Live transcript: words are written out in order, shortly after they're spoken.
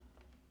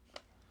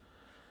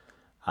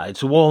Hi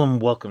to all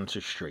and welcome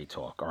to Straight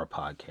Talk, our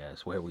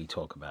podcast where we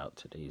talk about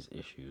today's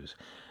issues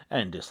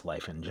and just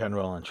life in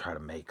general and try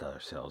to make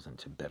ourselves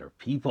into better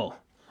people,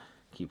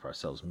 keep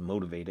ourselves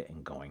motivated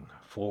and going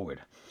forward.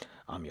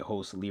 I'm your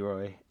host,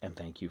 Leroy, and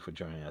thank you for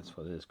joining us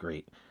for this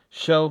great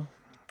show.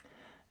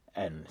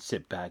 And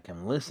sit back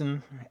and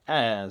listen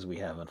as we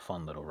have a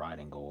fun little ride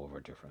and go over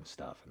different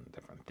stuff and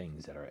different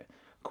things that are,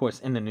 of course,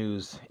 in the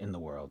news, in the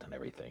world, and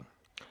everything.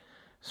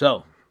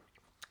 So,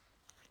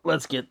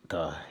 let's get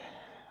the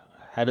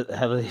how do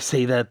they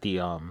say that, the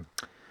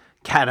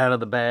cat out of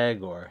the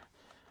bag, or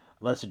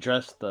let's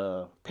address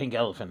the pink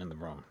elephant in the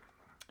room,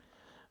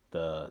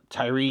 the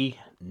Tyree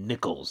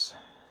Nichols.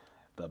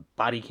 The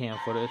body cam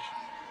footage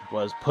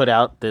was put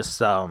out this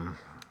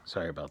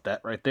sorry about that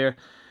right there.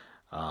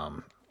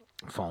 um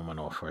Phone went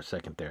off for a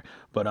second there,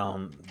 but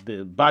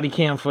the body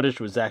cam footage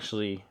was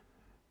actually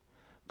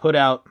put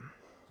out,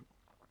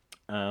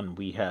 and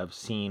we have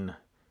seen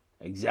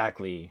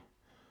exactly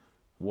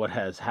what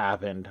has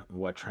happened,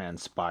 what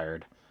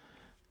transpired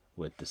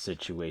with the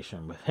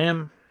situation with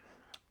him.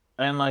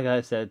 And like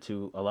I said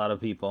to a lot of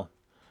people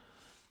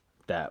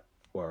that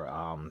were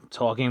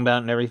talking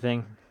about and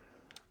everything,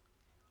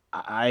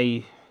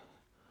 I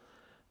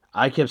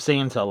I kept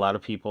saying to a lot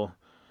of people,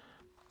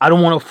 I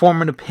don't want to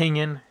form an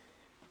opinion.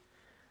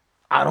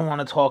 I don't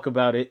want to talk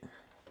about it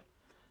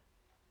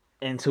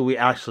until we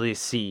actually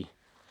see.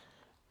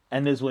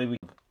 And this way we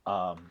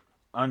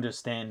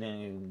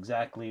understanding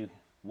exactly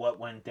what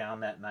went down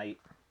that night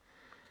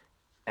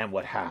and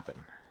what happened.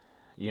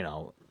 You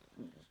know,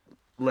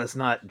 let's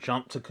not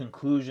jump to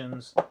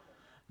conclusions.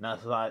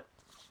 Let's not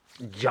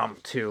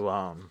jump to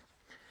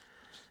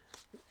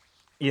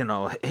in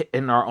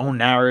our own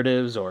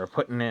narratives or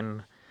putting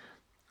in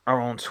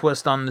our own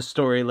twist on the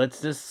story.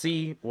 Let's just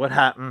see what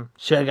happened,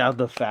 check out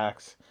the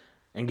facts,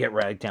 and get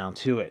right down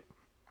to it.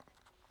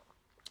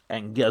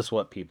 And guess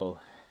what, people?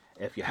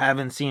 If you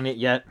haven't seen it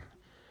yet,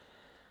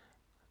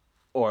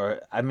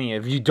 or I mean,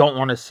 if you don't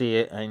want to see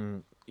it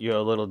and you're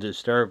a little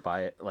disturbed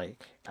by it,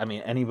 like, I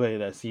mean, anybody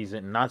that sees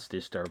it and not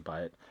disturbed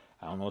by it,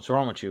 I don't know what's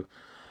wrong with you.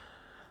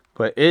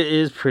 But it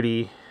is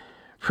pretty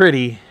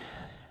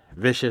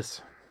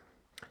vicious,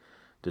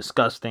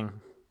 disgusting.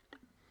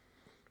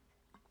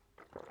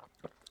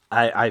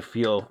 I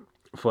feel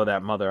for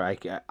that mother.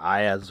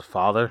 I as a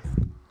father,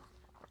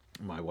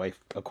 my wife,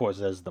 of course,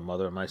 as the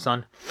mother of my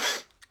son,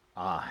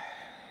 uh,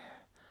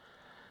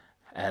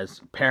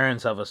 as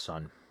parents of a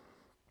son,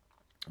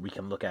 we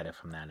can look at it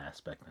from that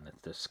aspect, and it's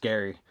just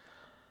scary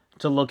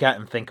to look at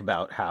and think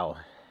about how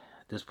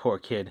this poor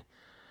kid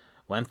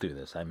went through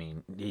this. I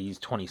mean, he's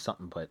 20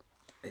 something, but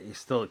he's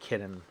still a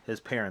kid in his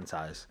parents'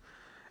 eyes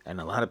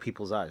and a lot of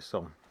people's eyes.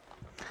 So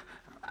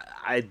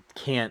I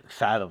can't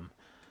fathom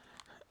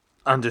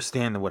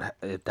understand what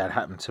if that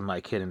happened to my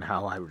kid and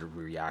how I would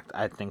react.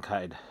 I think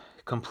I'd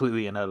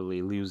completely and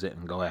utterly lose it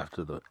and go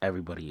after the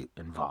everybody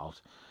involved.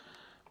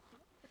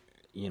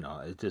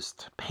 It's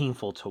just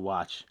painful to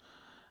watch.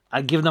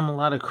 I give them a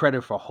lot of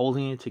credit for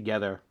holding it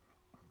together.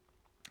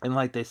 And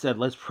like they said,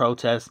 let's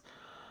protest.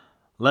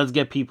 Let's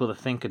get people to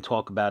think and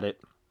talk about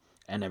it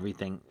and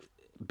everything,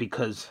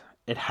 because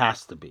it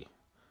has to be.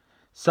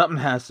 Something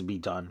has to be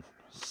done.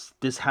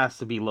 This has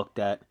to be looked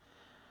at.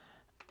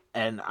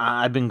 And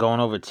I've been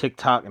going over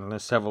TikTok, and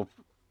there's several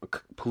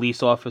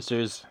police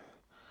officers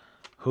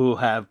who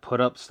have put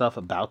up stuff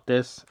about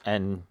this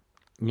and,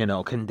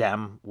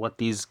 condemn what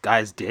these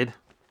guys did.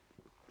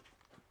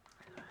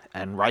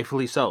 And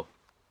rightfully so.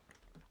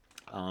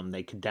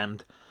 They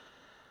condemned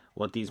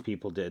what these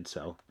people did.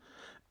 So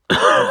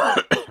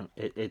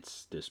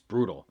it's just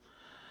brutal.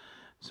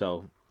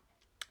 So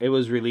it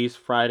was released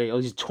Friday. Oh,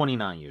 he's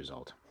 29 years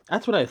old.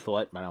 That's what I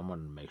thought, but I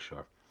wanted to make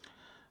sure.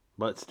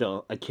 But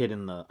still, a kid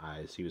in the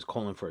eyes. He was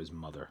calling for his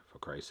mother, for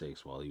Christ's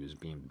sakes, while he was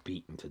being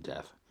beaten to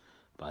death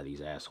by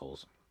these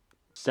assholes.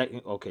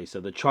 Okay, so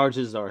the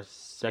charges are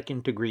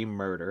second degree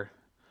murder.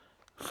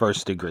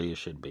 First degree, it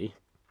should be.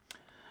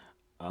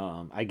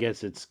 I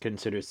guess it's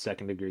considered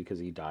second degree because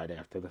he died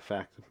after the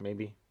fact,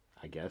 maybe.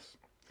 I guess.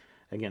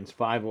 Against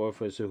 5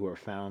 officers who were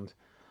found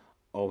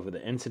over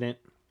the incident.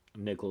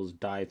 Nichols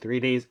died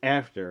 3 days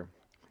after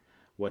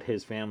what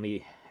his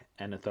family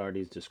and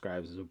authorities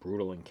describes as a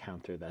brutal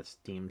encounter that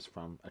stems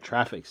from a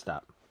traffic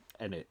stop.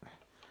 And if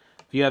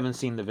you haven't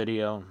seen the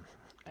video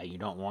and you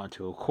don't want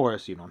to, of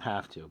course you don't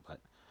have to, but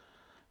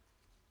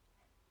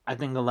I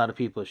think a lot of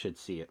people should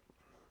see it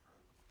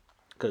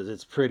because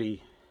it's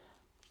pretty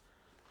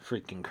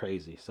freaking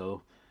crazy.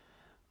 So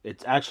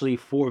it's actually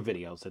 4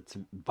 videos. It's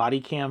body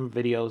cam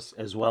videos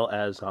as well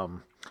as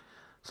some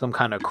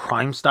kind of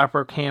Crime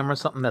Stopper cam or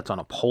something that's on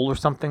a pole or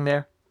something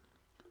there.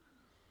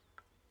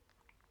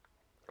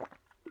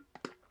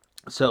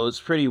 So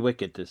it's pretty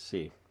wicked to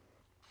see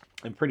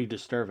and pretty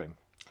disturbing.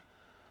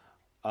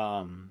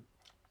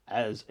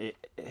 As it,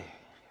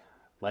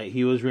 like,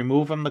 he was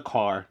removed from the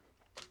car,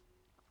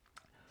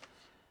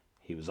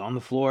 he was on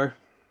the floor.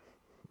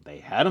 They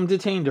had him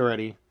detained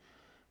already,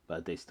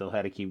 but they still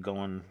had to keep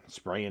going,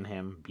 spraying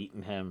him,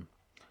 beating him,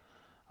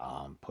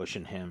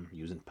 pushing him,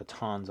 using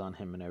batons on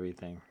him and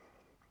everything.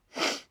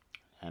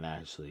 And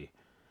actually,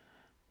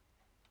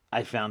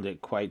 I found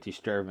it quite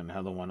disturbing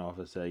how the one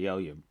officer said, "Yo,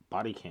 your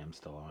body cam's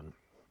still on."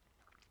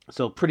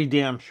 So pretty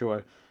damn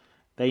sure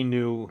they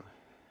knew,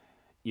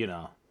 you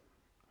know,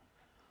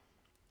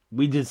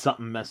 we did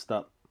something messed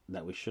up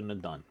that we shouldn't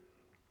have done.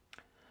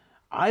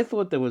 I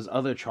thought there was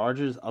other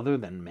charges other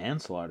than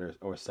manslaughter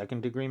or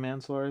second degree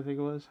manslaughter, I think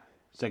it was.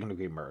 Second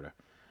degree murder.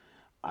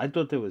 I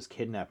thought there was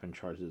kidnapping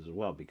charges as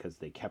well because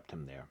they kept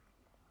him there.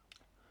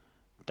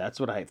 That's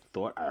what I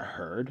thought I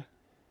heard.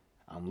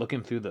 I'm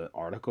looking through the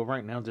article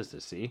right now just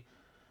to see,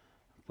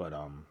 but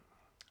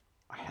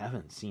I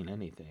haven't seen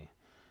anything.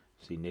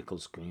 See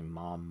Nichols scream,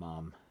 "Mom,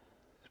 mom!"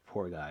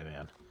 Poor guy,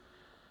 man.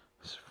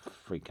 It's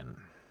freaking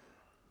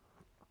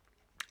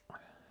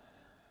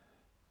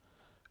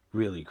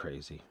really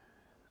crazy.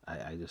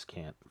 I just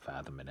can't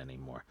fathom it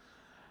anymore.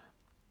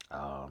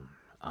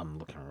 I'm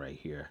looking right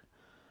here.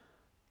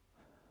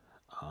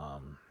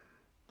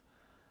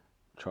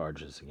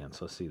 Charges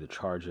against. Let's see the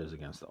charges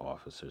against the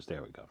officers.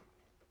 There we go.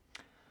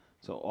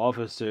 So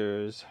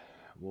officers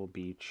will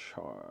be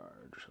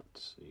charged.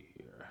 Let's see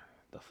here.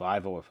 The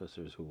 5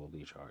 officers who will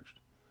be charged.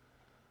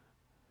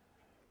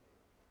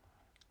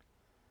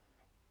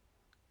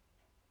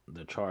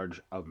 The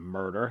charge of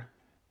murder.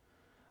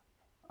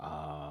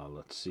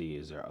 Let's see.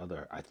 Is there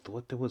other? I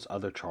thought there was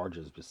other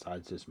charges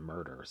besides this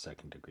murder or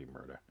second degree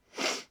murder.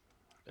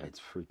 It's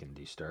freaking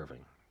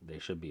disturbing. They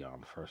should be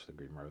on first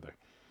degree murder.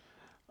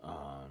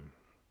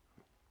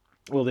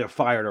 Well, they're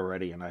fired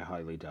already, and I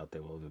highly doubt they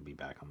will even be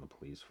back on the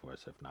police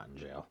force, if not in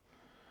jail.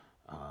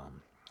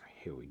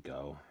 Here we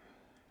go.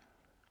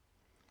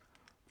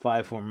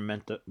 5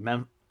 former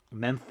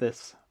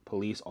Memphis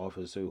police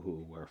officers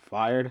who were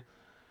fired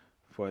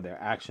for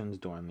their actions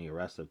during the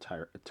arrest of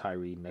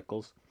Tyree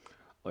Nichols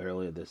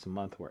earlier this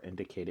month were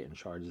indicated in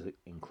charges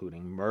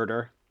including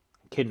murder,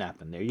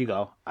 kidnapping. There you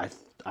go. I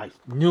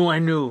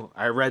knew.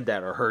 I read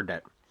that or heard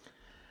that.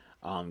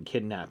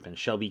 Kidnapping.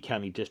 Shelby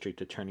County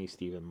District Attorney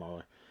Stephen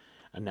Mueller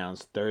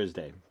announced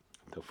Thursday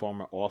the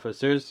former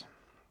officers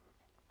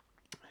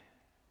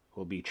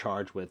will be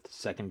charged with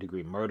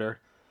second-degree murder,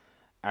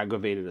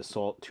 aggravated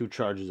assault, 2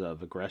 charges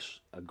of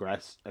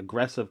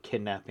aggressive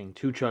kidnapping,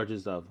 2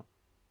 charges of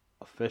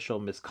official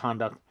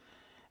misconduct,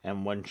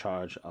 and 1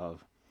 charge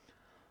of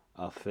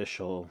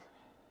official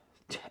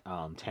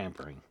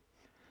tampering.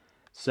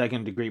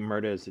 Second-degree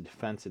murder is a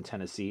defense in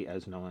Tennessee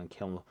as knowing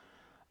kill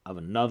of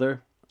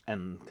another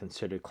and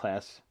considered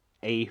Class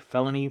A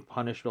felony,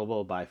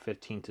 punishable by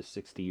 15 to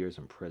 60 years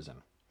in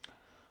prison.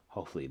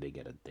 Hopefully they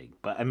get a thing.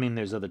 But I mean,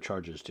 there's other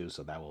charges too,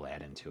 so that will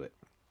add into it.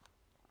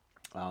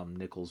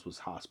 Nichols was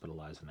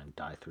hospitalized and then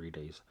died 3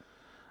 days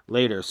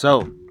later.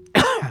 So,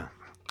 a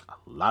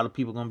lot of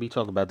people going to be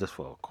talking about this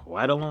for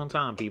quite a long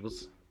time,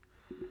 peoples.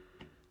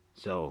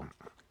 So,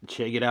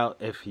 check it out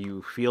if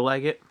you feel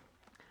like it.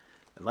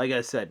 Like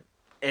I said,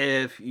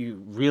 if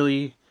you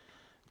really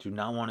do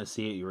not want to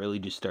see it, you're really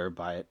disturbed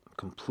by it,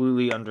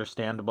 completely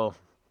understandable.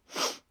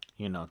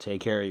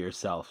 Take care of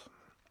yourself.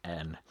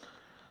 And,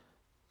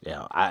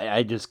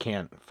 I just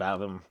can't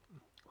fathom.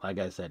 Like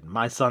I said,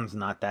 my son's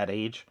not that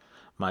age.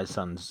 My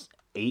son's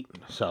 8,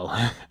 so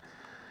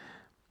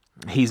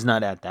he's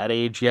not at that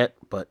age yet.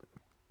 But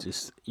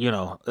just,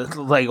 it's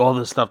like all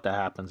the stuff that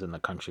happens in the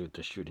country with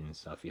the shooting and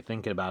stuff. You're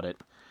thinking about it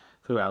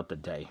throughout the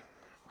day.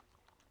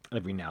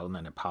 Every now and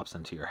then it pops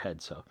into your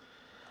head. So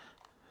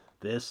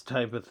this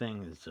type of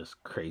thing is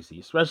just crazy.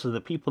 Especially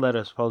the people that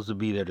are supposed to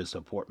be there to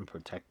support and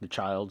protect the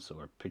child,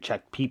 or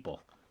protect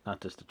people.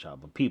 Not just the child,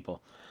 but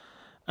people.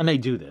 And they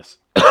do this.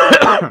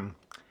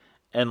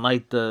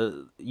 And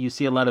you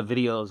see a lot of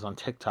videos on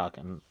TikTok,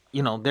 and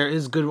there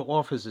is good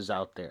officers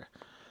out there.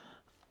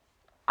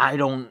 I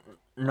don't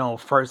know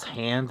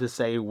firsthand to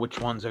say which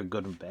ones are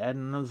good and bad,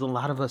 and there's a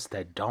lot of us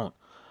that don't.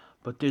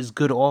 But there's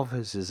good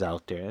officers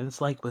out there, and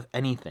it's like with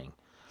anything,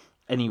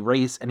 any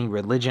race, any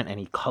religion,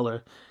 any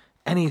color,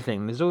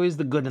 anything. There's always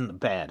the good and the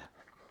bad.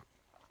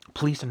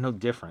 Police are no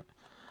different.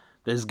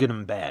 There's good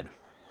and bad.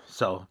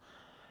 So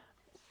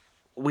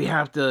we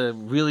have to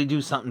really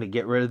do something to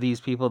get rid of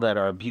these people that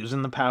are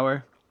abusing the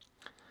power.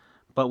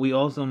 But we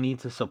also need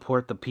to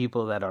support the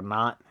people that are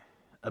not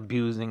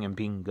abusing and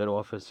being good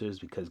officers,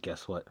 because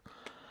guess what?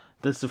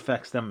 This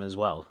affects them as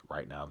well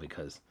right now,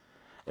 because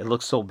it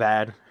looks so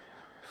bad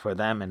for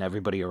them and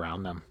everybody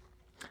around them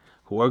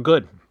who are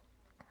good.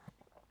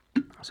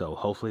 So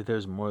hopefully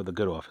there's more of the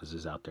good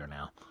officers out there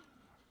now.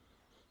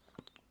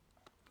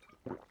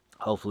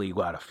 Hopefully you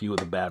got a few of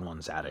the bad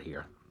ones out of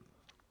here.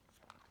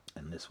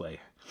 And this way,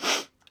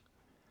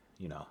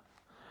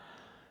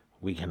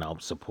 we can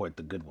help support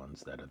the good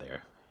ones that are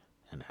there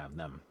and have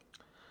them.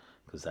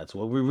 Because that's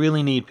what we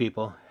really need,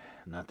 people.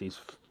 Not these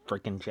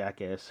freaking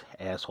jackass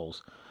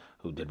assholes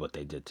who did what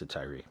they did to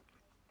Tyree.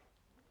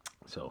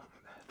 So,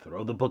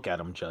 throw the book at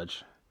him,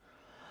 Judge.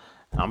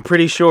 I'm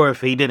pretty sure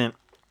if he didn't,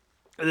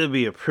 there'd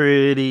be a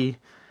pretty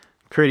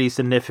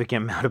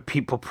significant amount of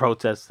people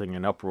protesting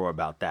and uproar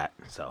about that.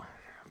 So,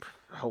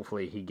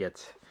 hopefully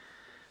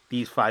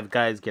these 5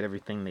 guys get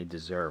everything they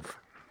deserve.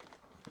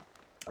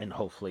 And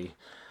hopefully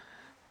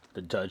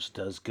the judge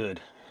does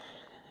good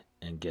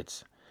and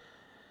gets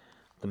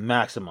the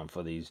maximum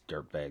for these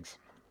dirtbags.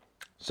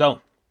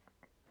 So,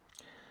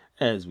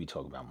 as we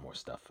talk about more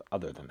stuff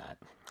other than that,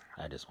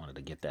 I just wanted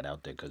to get that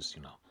out there because,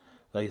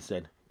 like I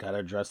said, gotta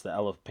address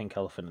the pink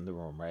elephant in the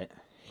room, right?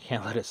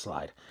 Can't let it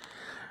slide.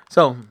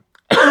 So,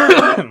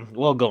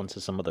 we'll go into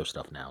some other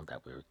stuff now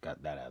that we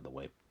got that out of the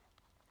way.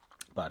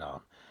 But,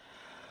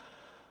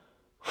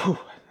 whew.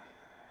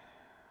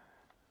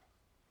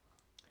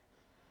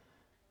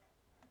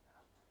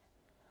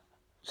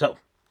 So,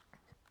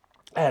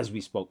 as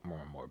we spoke more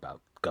and more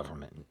about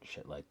government and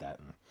shit like that,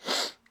 and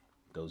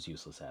those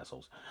useless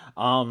assholes.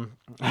 Um,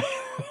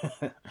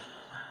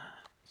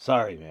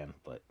 sorry, man,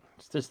 but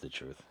it's just the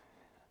truth.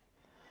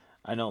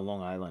 I know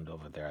Long Island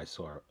over there. I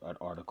saw an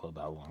article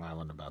about Long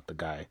Island about the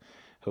guy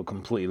who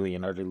completely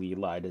and utterly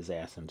lied his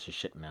ass into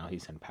shit. Now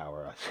he's in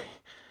power.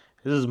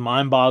 This is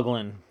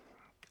mind-boggling.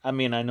 I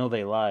mean, I know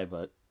they lie,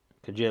 but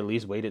could you at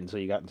least wait until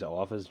you got into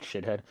office,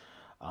 shithead?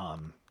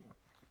 Um,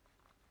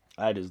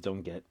 I just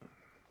don't get.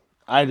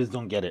 I just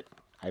don't get it.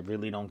 I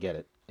really don't get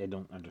it. I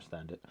don't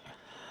understand it.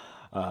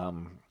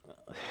 Um,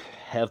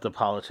 Half the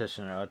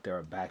politicians out there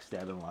are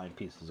backstabbing, lying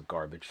pieces of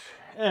garbage,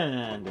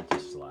 and it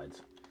just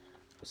slides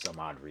for some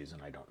odd reason.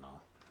 I don't know.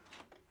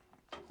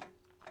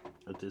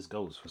 It just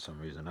goes for some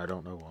reason. I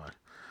don't know why.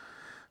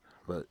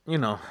 But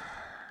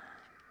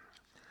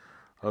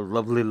a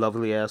lovely,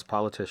 lovely ass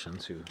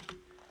politicians who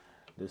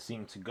just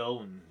seem to go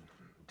and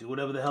do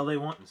whatever the hell they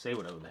want and say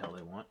whatever the hell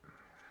they want.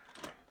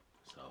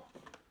 So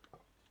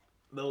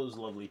those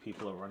lovely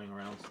people are running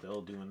around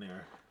still doing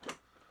their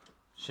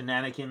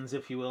shenanigans,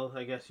 if you will,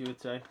 I guess you would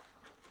say.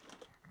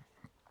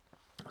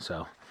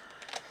 So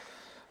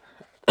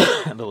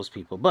those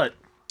people. But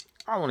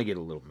I want to get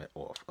a little bit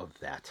off of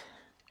that.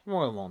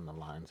 More along the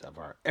lines of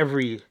I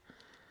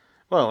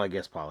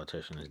guess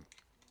politicians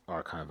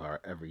are kind of our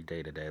every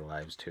day-to-day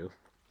lives too.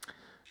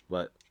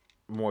 But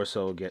more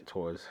so get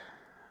towards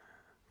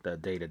the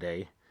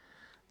day-to-day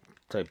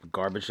type of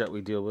garbage that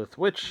we deal with,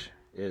 which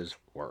is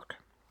work.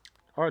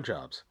 Our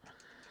jobs.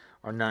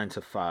 Our 9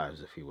 to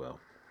 5s, if you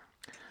will.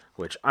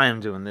 Which I am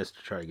doing this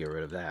to try to get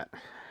rid of that.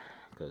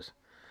 Because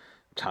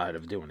I'm tired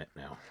of doing it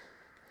now.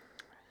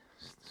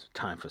 It's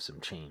time for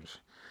some change.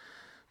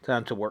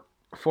 Time to work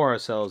for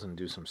ourselves and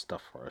do some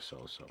stuff for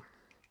ourselves. So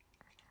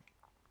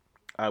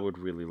I would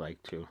really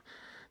like to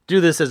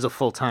do this as a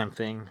full-time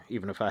thing,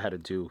 even if I had to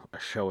do a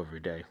show every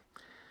day.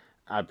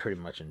 I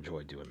pretty much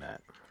enjoy doing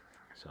that.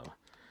 So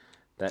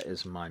that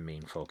is my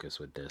main focus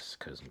with this,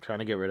 because I'm trying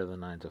to get rid of the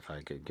 9 to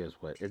 5. Guess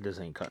what? It just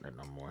ain't cutting it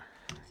no more.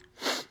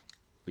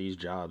 These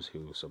jobs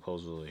who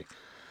supposedly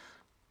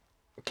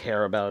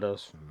care about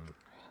us, and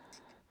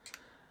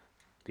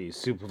these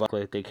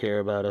supervisors, they care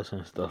about us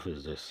and stuff,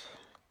 is just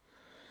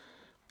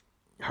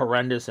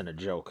horrendous and a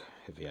joke,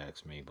 if you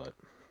ask me. But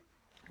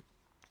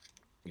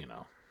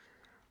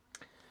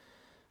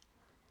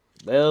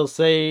they'll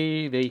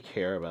say they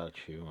care about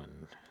you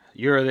and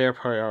you're their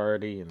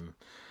priority and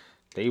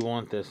they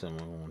want this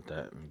and we want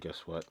that, and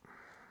guess what?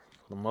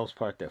 For the most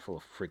part, they're full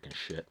of freaking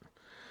shit.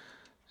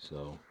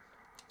 So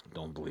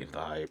don't believe the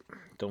hype.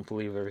 Don't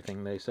believe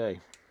everything they say.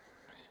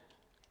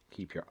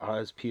 Keep your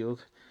eyes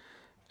peeled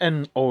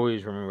and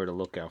always remember to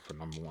look out for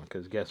number one,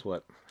 because guess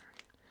what?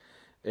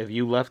 If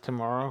you left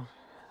tomorrow,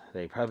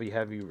 they probably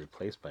have you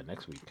replaced by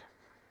next week.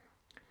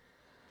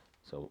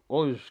 So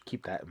always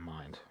keep that in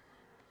mind.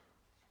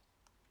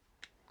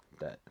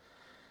 That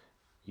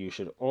you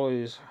should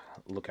always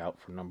look out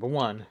for number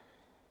one,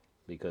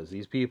 because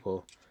these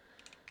people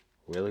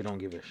really don't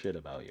give a shit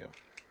about you.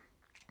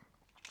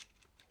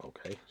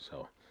 Okay,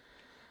 so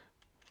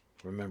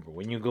remember,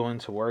 when you go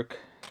into work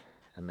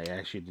and they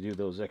ask you to do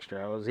those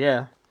extra hours,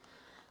 yeah,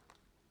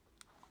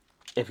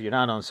 if you're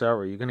not on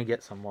salary, you're going to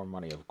get some more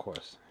money, of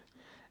course.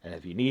 And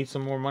if you need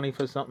some more money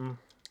for something,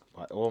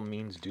 by all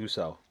means do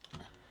so.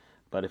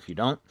 But if you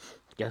don't,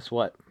 guess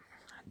what?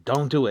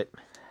 Don't do it.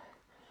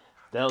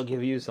 They'll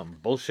give you some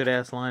bullshit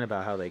ass line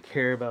about how they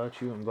care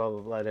about you and blah blah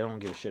blah. They don't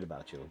give a shit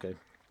about you, okay?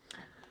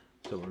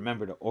 So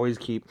remember to always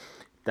keep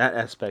that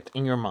aspect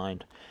in your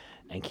mind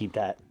and keep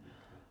that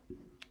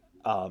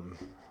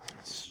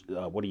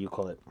what do you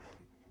call it?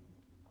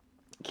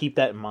 Keep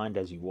that in mind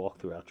as you walk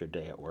throughout your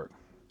day at work.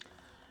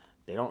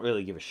 They don't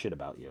really give a shit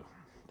about you.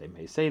 They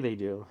may say they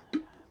do,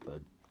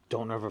 but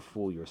don't ever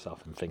fool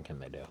yourself in thinking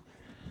they do.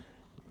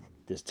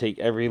 Just take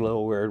every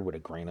little word with a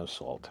grain of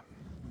salt.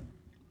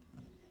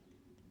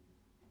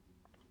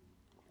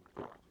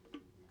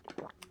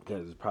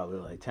 Because there's probably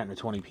like 10 or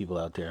 20 people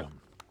out there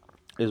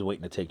is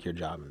waiting to take your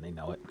job and they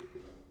know it.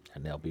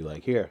 And they'll be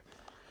like, here,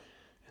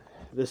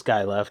 this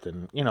guy left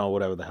and,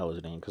 whatever the hell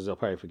his name, because they'll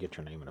probably forget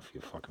your name in a few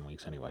fucking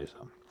weeks anyway,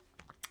 so.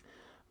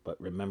 But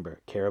remember,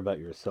 care about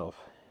yourself.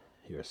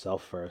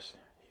 Yourself first,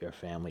 your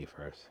family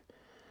first,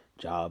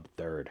 job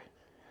third,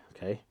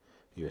 okay?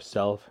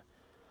 Yourself,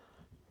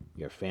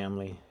 your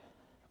family,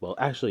 well,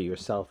 actually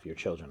yourself, your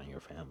children, and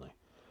your family.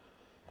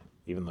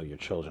 Even though your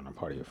children are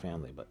part of your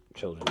family, but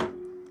children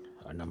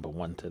are number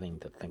one thing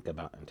to think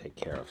about and take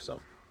care of, so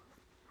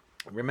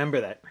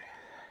remember that.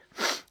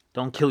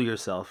 Don't kill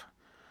yourself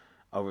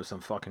over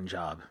some fucking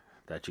job.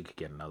 that you could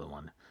get another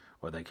one,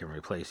 or they can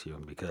replace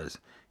you, because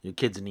your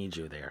kids need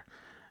you there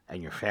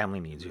and your family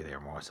needs you there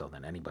more so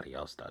than anybody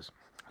else does.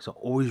 So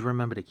always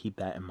remember to keep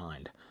that in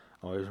mind.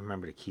 Always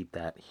remember to keep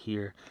that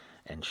here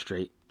and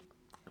straight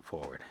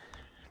forward.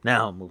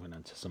 Now, moving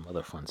on to some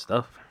other fun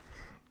stuff.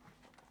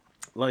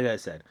 Like I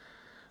said,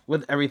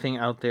 with everything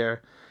out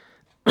there,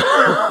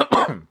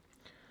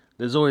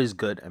 there's always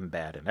good and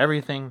bad in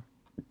everything.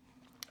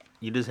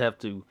 You just have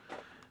to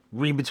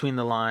read between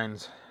the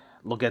lines,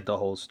 look at the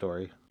whole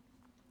story.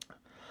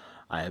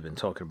 I have been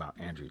talking about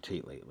Andrew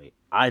Tate lately.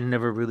 I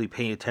never really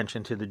paid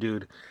attention to the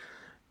dude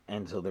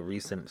until the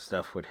recent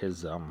stuff with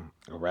his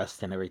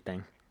arrest and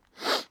everything.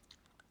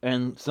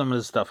 And some of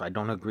the stuff I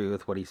don't agree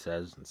with what he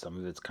says, and some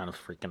of it's kind of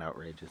freaking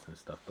outrageous and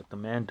stuff. But the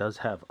man does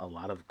have a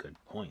lot of good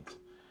points.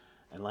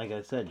 And like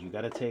I said, you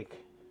got to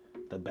take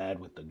the bad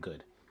with the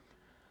good.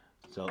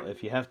 So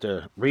if you have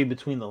to read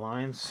between the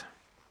lines,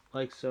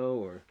 like so,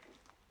 or,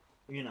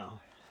 you know,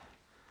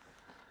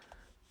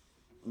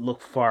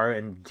 look far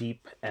and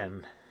deep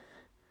and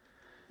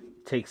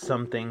take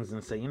some things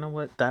and say, you know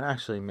what, that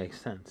actually makes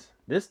sense.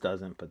 This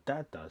doesn't, but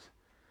that does.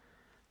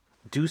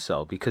 Do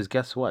so, because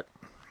guess what?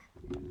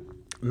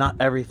 Not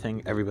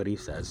everything everybody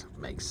says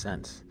makes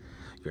sense.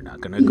 You're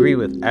not going to agree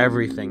with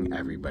everything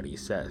everybody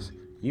says.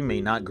 You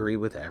may not agree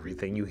with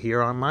everything you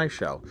hear on my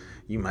show.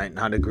 You might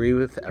not agree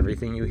with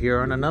everything you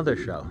hear on another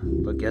show.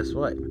 But guess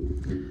what?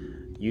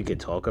 You could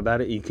talk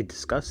about it, you could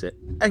discuss it.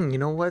 And you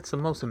know what's the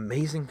most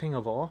amazing thing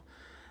of all?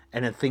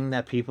 And a thing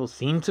that people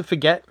seem to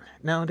forget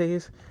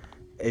nowadays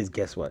is,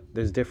 guess what?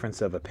 There's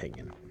difference of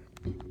opinion.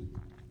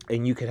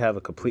 And you could have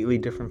a completely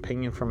different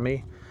opinion from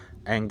me.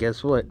 And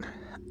guess what?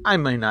 I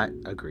may not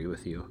agree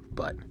with you,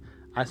 but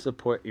I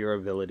support your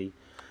ability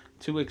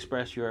to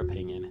express your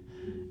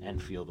opinion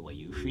and feel the way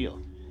you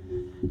feel.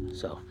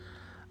 So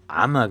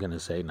I'm not going to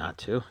say not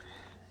to.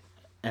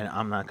 And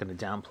I'm not going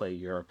to downplay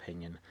your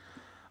opinion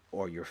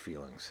or your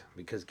feelings,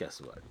 because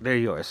guess what? They're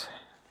yours.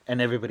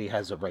 And everybody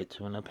has a right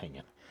to an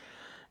opinion.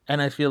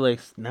 And I feel like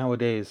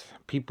nowadays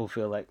people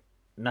feel like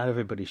not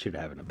everybody should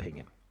have an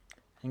opinion.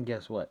 And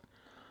guess what?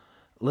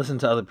 Listen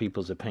to other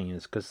people's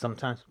opinions, because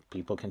sometimes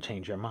people can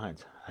change their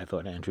minds. I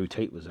thought Andrew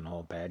Tate was an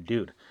all bad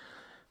dude.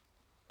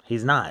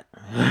 He's not.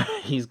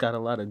 He's got a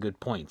lot of good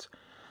points.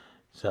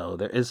 So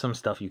there is some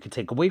stuff you could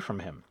take away from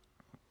him,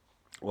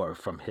 or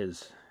from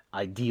his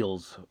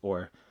ideals,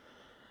 or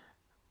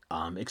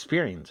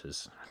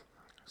experiences.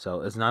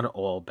 So it's not an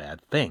all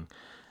bad thing.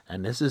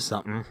 And this is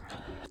something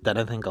that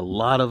I think a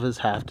lot of us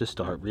have to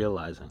start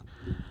realizing.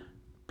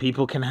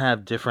 People can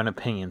have different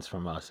opinions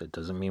from us. It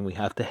doesn't mean we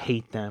have to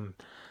hate them.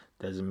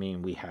 Doesn't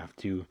mean we have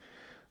to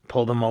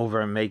pull them over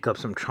and make up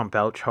some Trump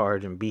out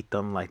charge and beat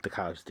them like the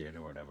cops did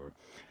or whatever.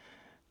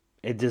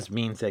 It just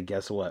means that,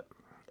 guess what?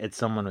 It's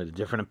someone with a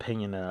different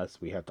opinion than us.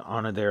 We have to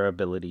honor their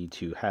ability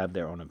to have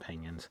their own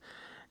opinions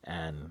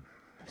and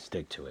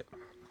stick to it.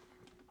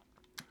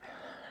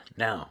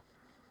 Now,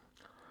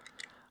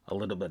 a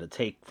little bit of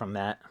take from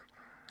that.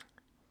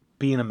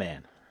 Being a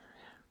man.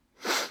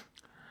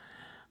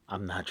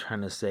 I'm not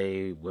trying to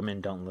say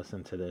women don't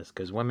listen to this,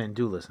 because women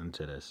do listen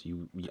to this.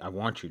 I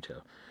want you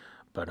to.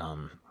 But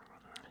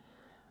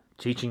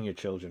teaching your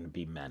children to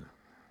be men.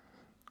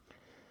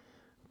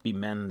 Be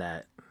men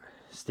that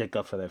stick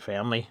up for their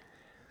family,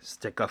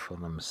 stick up for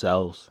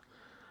themselves,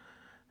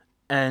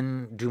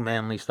 and do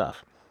manly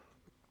stuff.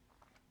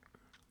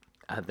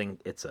 I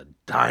think it's a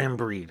dying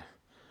breed,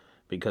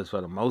 because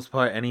for the most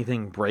part,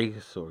 anything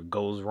breaks or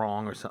goes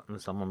wrong or something,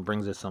 someone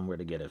brings it somewhere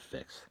to get it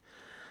fixed.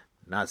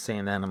 Not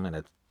saying that I'm going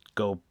to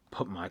go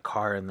put my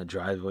car in the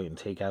driveway and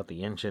take out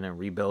the engine and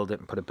rebuild it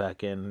and put it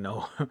back in.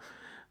 No,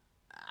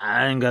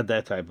 I ain't got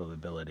that type of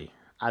ability.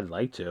 I'd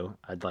like to.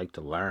 I'd like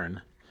to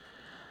learn.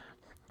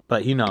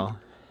 But you know,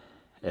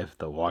 if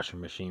the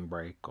washing machine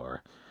break,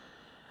 or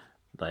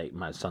like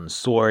my son's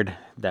sword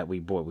that we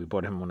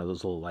bought him one of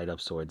those little light up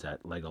swords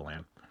at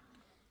Legoland.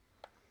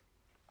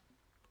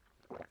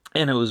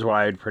 And it was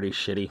wired pretty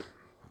shitty.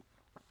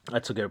 I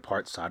took it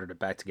apart, soldered it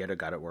back together,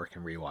 got it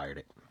working, rewired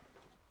it.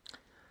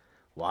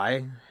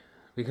 Why?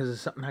 Because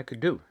it's something I could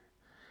do.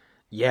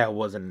 Yeah, it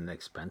wasn't an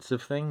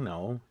expensive thing,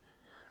 no.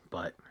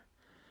 But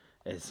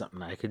it's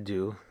something I could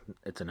do.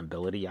 It's an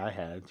ability I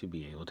had to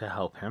be able to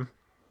help him.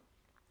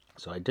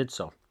 So I did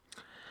so.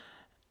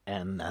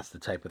 And that's the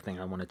type of thing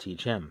I want to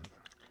teach him.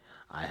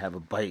 I have a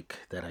bike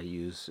that I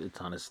use.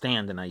 It's on a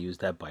stand, and I use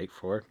that bike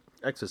for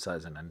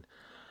exercising. And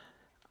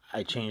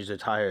I change the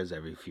tires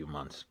every few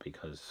months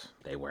because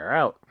they wear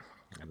out.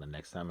 And the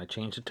next time I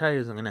change the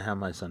tires, I'm going to have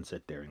my son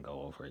sit there and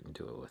go over it and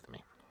do it with me.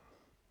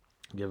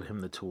 Give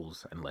him the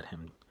tools and let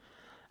him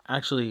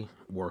actually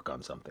work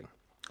on something.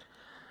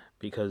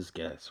 Because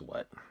guess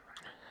what?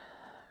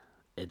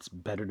 It's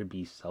better to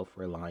be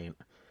self-reliant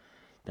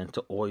than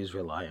to always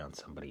rely on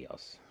somebody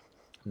else.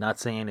 Not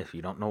saying if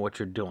you don't know what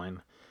you're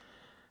doing,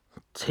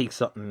 take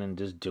something and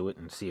just do it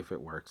and see if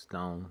it works.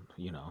 No,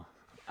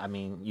 I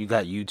mean, you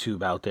got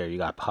YouTube out there, you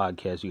got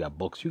podcasts, you got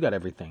books, you got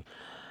everything.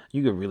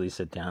 You could really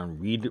sit down,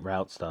 read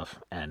route stuff,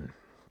 and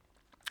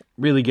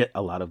really get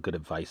a lot of good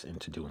advice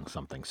into doing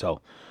something.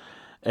 So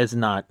It's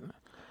not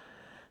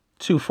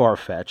too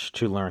far-fetched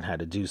to learn how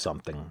to do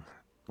something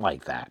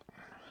like that,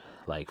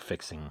 like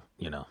fixing,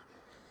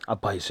 a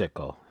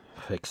bicycle,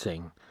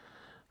 fixing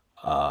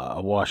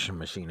a washing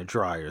machine, a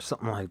dryer,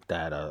 something like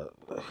that.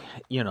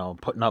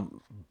 Putting up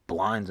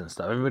blinds and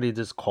stuff. Everybody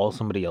just calls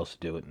somebody else to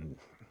do it and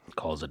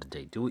calls it a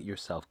day. Do it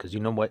yourself, because you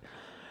know what?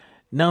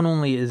 Not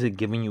only is it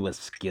giving you a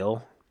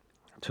skill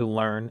to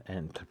learn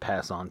and to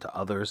pass on to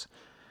others,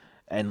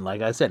 and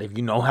like I said, if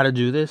you know how to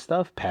do this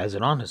stuff, pass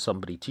it on to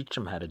somebody, teach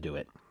them how to do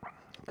it,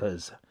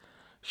 because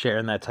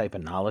sharing that type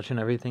of knowledge and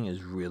everything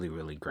is really,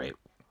 really great,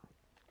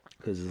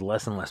 because there's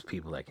less and less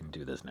people that can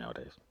do this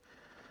nowadays.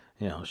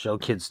 Show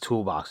kids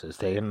toolboxes.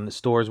 Stay in the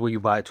stores where you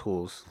buy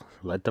tools.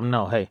 Let them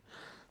know, hey,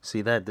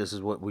 see that? This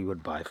is what we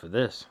would buy for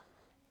this.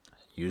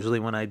 Usually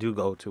when I do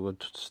go to a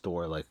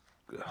store like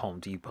Home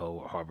Depot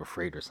or Harbor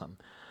Freight or something,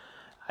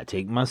 I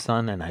take my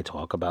son and I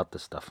talk about the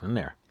stuff in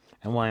there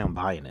and why I'm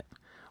buying it.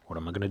 What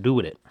am I going to do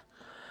with it?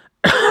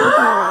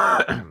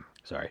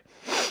 Sorry.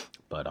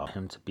 But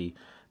him to be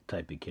the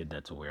type of kid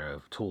that's aware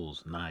of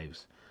tools,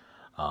 knives,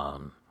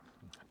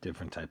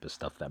 different type of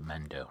stuff that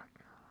men do.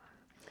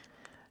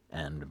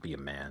 And to be a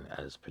man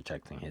as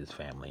protecting his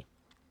family,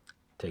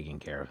 taking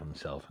care of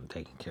himself and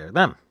taking care of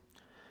them.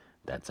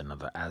 That's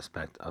another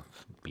aspect of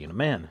being a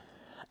man,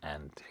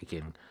 and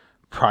taking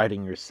pride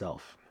in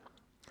yourself.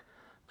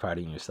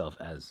 Priding yourself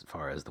as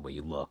far as the way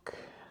you look,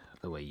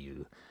 the way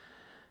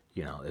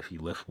if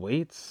you lift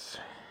weights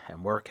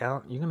and work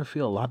out, you're going to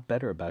feel a lot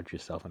better about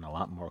yourself and a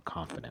lot more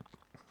confident.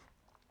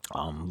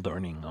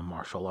 Learning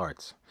martial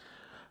arts,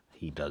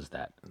 he does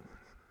that.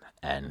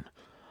 And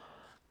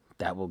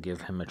that will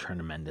give him a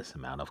tremendous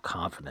amount of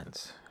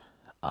confidence.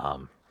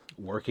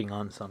 Working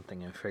on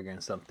something and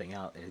figuring something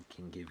out, it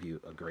can give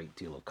you a great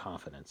deal of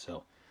confidence.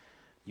 So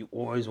you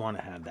always want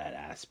to have that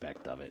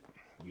aspect of it.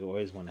 You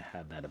always want to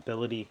have that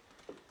ability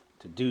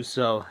to do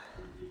so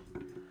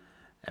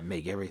and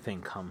make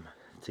everything come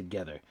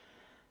together.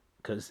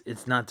 Because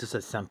it's not just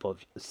a simple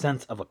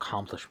sense of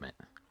accomplishment.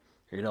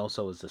 It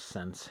also is a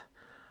sense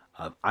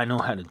of, I know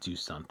how to do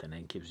something,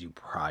 and it gives you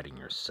pride in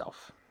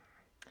yourself.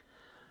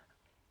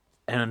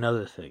 And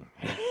another thing,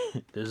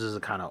 this is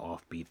a kind of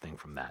offbeat thing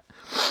from that.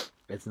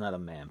 It's not a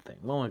man thing.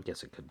 Well, I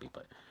guess it could be,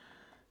 but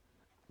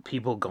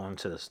people go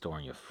into the store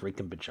in your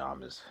freaking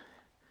pajamas.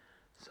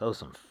 So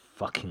some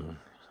fucking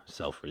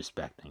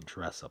self-respect and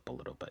dress up a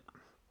little bit.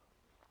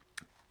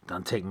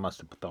 Don't take much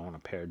to throw on a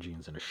pair of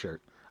jeans and a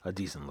shirt, a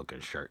decent looking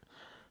shirt,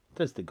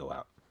 just to go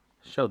out.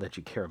 Show that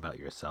you care about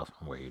yourself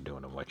and what you're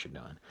doing and what you're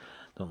doing.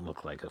 Don't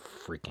look like a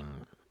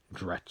freaking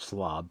dretch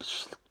slob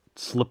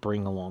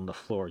slippering along the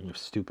floor in your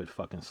stupid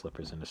fucking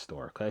slippers in the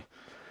store, okay?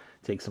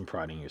 Take some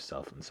pride in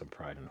yourself and some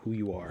pride in who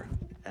you are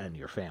and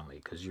your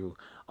family, because you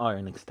are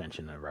an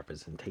extension and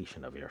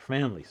representation of your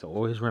family. So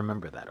always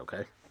remember that,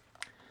 okay?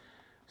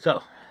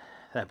 So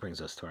that brings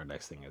us to our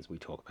next thing as we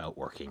talk about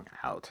working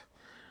out.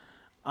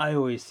 I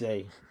always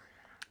say,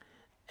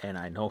 and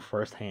I know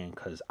firsthand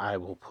because I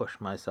will push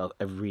myself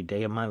every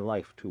day of my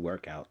life to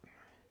work out.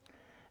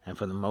 And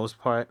for the most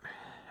part,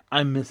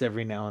 I miss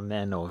every now and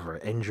then over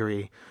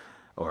injury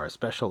or a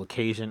special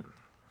occasion.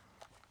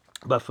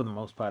 But for the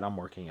most part, I'm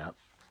working out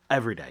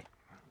every day.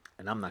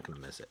 And I'm not going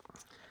to miss it.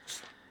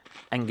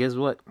 And guess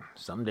what?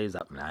 Some days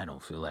I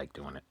don't feel like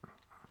doing it.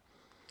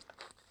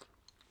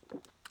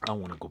 I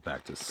want to go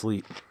back to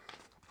sleep.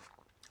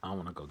 I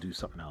want to go do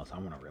something else. I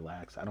want to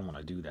relax. I don't want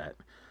to do that.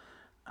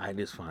 I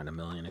just find a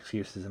million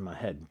excuses in my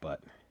head,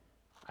 but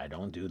I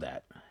don't do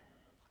that.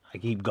 I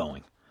keep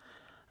going.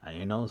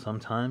 And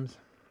sometimes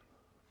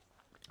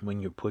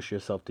when you push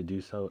yourself to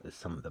do so, it's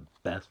some of the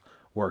best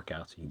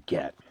workouts you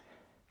get.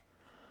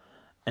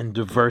 And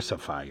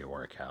diversify your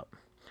workout.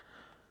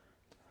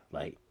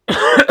 Like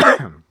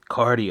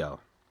cardio.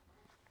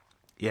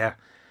 Yeah,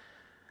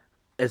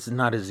 it's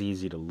not as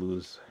easy to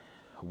lose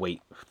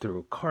weight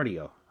through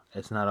cardio.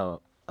 It's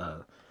not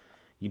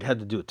you'd have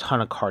to do a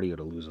ton of cardio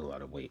to lose a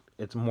lot of weight.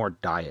 It's more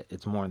diet.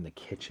 It's more in the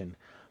kitchen,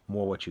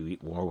 more what you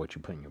eat, more what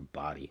you put in your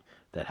body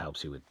that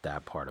helps you with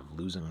that part of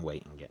losing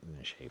weight and getting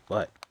in shape.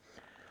 But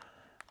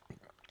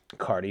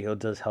cardio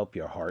does help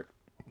your heart.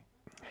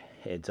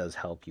 It does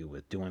help you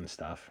with doing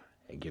stuff.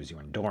 It gives you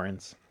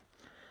endurance.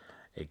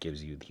 It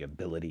gives you the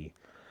ability.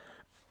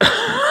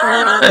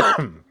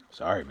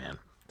 Sorry, man.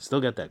 Still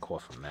got that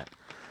cough from that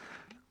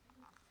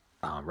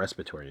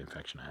respiratory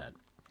infection I had.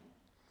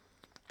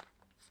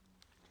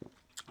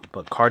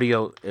 But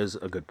cardio is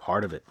a good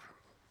part of it.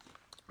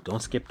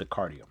 Don't skip the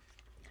cardio.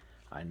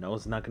 I know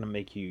it's not going to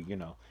make you, you're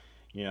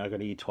not going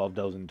to eat 12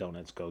 dozen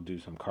donuts, go do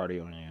some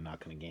cardio, and you're not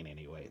going to gain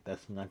any weight.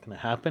 That's not going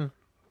to happen.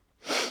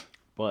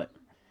 But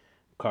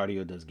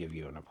cardio does give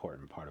you an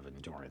important part of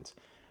endurance,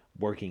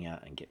 working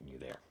out and getting you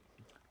there.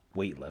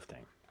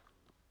 Weightlifting.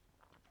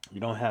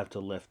 You don't have to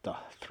lift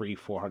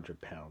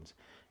 300-400 pounds.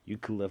 You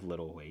can lift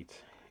little weights,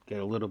 get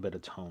a little bit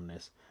of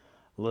toneness,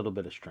 a little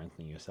bit of strength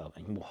in yourself,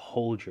 and you will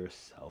hold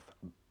yourself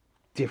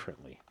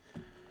differently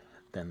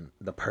than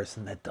the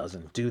person that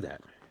doesn't do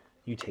that.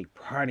 You take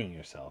pride in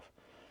yourself.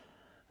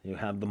 You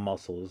have the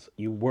muscles.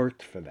 You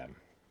worked for them.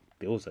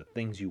 Those are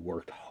things you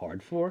worked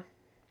hard for.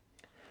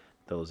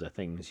 Those are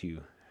things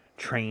you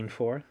trained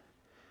for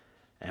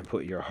and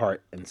put your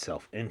heart and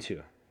self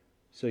into.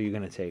 So you're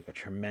going to take a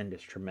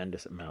tremendous,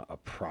 tremendous amount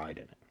of pride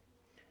in it.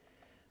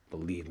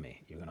 Believe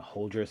me, you're going to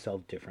hold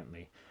yourself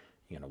differently.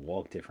 You're going to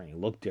walk differently,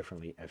 look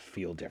differently, and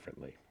feel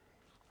differently.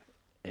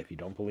 If you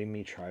don't believe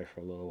me, try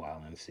for a little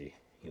while and see.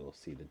 You'll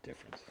see the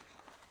difference.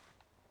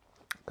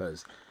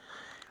 Because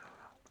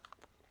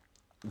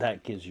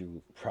that gives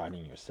you pride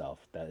in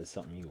yourself. That is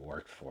something you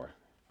worked for.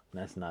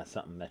 That's not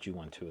something that you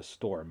went to a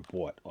store and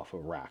bought off a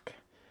rack.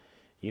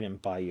 You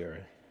didn't buy your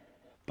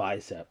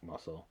bicep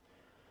muscle.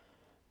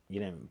 You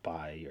didn't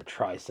buy your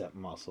tricep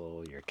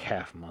muscle, your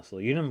calf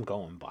muscle. You didn't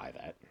go and buy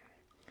that.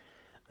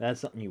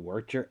 That's something you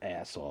worked your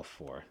ass off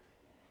for.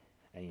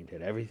 And you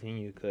did everything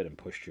you could and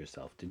pushed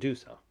yourself to do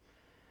so.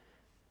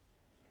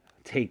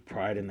 Take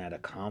pride in that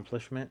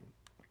accomplishment.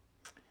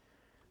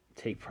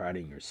 Take pride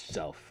in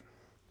yourself.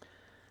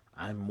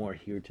 I'm more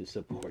here to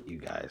support you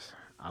guys.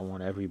 I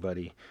want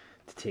everybody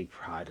to take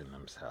pride in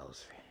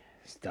themselves.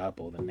 Stop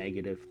all the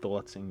negative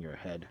thoughts in your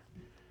head.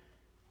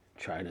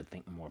 Try to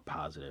think more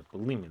positive.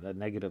 Believe me, the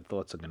negative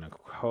thoughts are going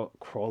to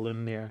crawl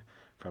in there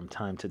from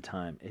time to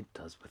time. It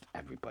does with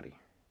everybody.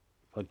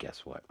 But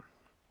guess what?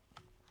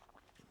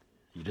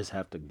 You just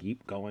have to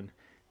keep going,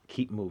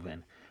 keep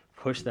moving,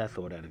 push that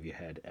thought out of your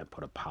head and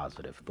put a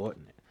positive thought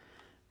in it.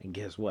 And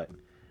guess what?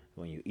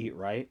 When you eat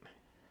right,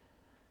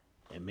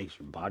 it makes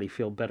your body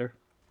feel better.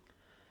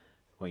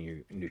 When your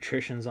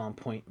nutrition's on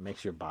point, it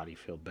makes your body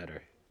feel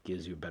better.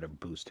 Gives you a better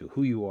boost to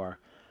who you are,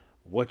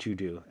 what you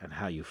do, and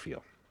how you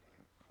feel.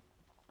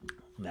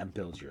 And that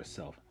builds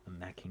yourself.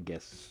 And that can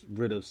get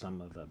rid of some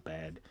of the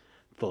bad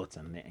thoughts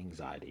and the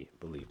anxiety.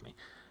 Believe me,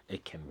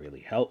 it can really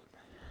help.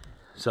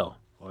 So,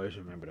 always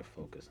remember to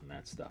focus on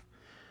that stuff.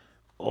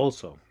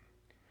 Also,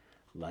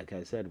 like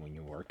I said, when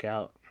you work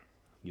out,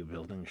 you're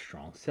building a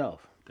strong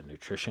self. The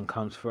nutrition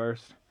comes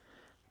first.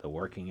 The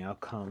working out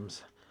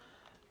comes.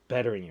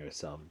 Bettering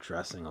yourself,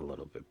 dressing a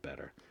little bit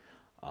better,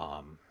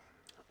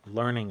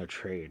 learning a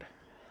trade,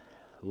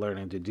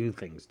 learning to do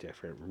things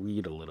different,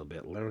 read a little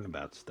bit, learn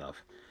about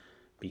stuff,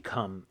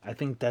 I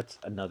think that's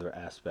another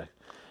aspect.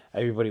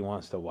 Everybody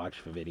wants to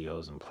watch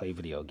videos and play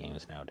video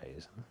games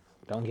nowadays.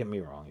 Don't get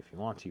me wrong, if you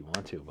want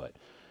to, but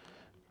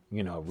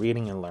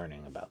reading and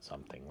learning about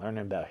something,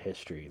 learning about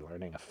history,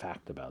 learning a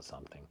fact about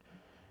something,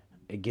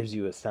 it gives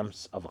you a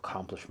sense of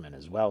accomplishment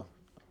as well.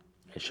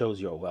 It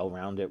shows you're a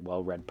well-rounded,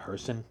 well-read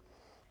person.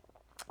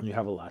 You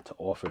have a lot to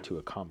offer to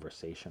a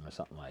conversation or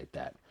something like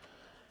that.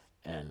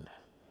 And,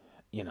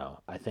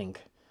 I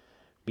think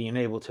being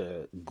able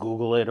to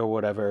Google it or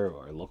whatever,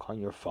 or look on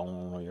your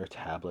phone or your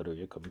tablet or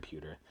your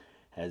computer,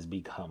 has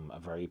become a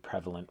very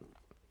prevalent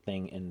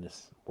thing in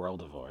this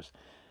world of ours.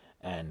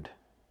 And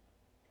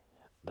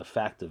the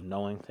fact of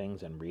knowing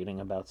things and reading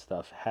about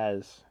stuff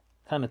has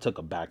kind of took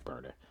a back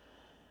burner.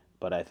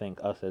 But I think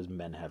us as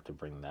men have to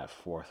bring that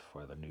forth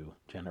for the new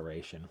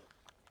generation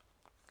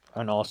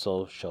and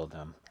also show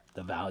them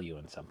the value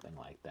in something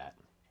like that.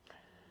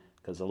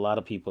 Because a lot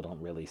of people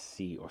don't really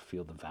see or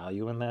feel the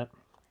value in that.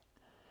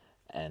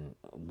 And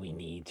we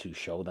need to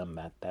show them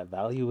that that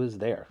value is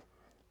there.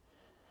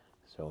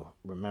 So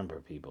remember,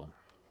 people,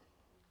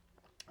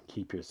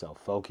 keep yourself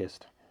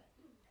focused,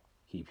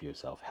 keep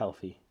yourself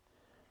healthy,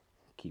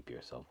 keep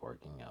yourself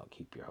working out,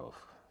 keep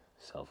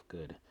yourself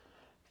good,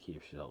 keep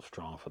yourself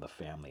strong for the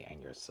family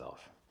and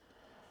yourself.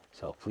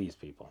 So please,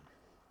 people,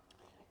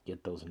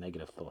 get those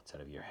negative thoughts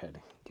out of your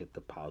head. Get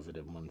the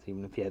positive ones.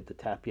 Even if you had to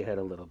tap your head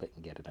a little bit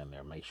and get it in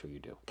there, make sure you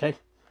do. Okay?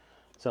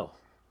 So,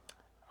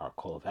 our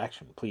call of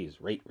action,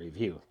 please rate,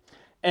 review,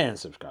 and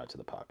subscribe to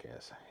the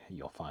podcast.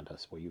 You'll find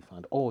us where you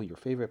find all your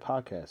favorite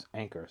podcasts: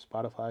 Anchor,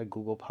 Spotify,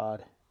 Google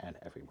Pod, and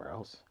everywhere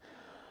else.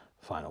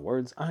 Final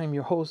words, I'm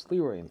your host,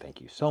 Leroy, and thank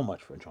you so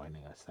much for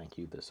joining us. Thank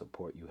you for the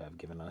support you have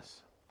given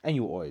us, and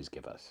you always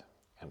give us,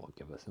 and will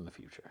give us in the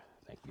future.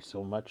 Thank you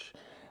so much.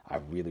 I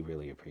really,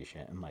 really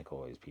appreciate it. And like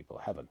always, people,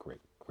 have a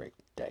great, great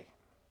day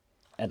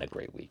and a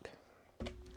great week.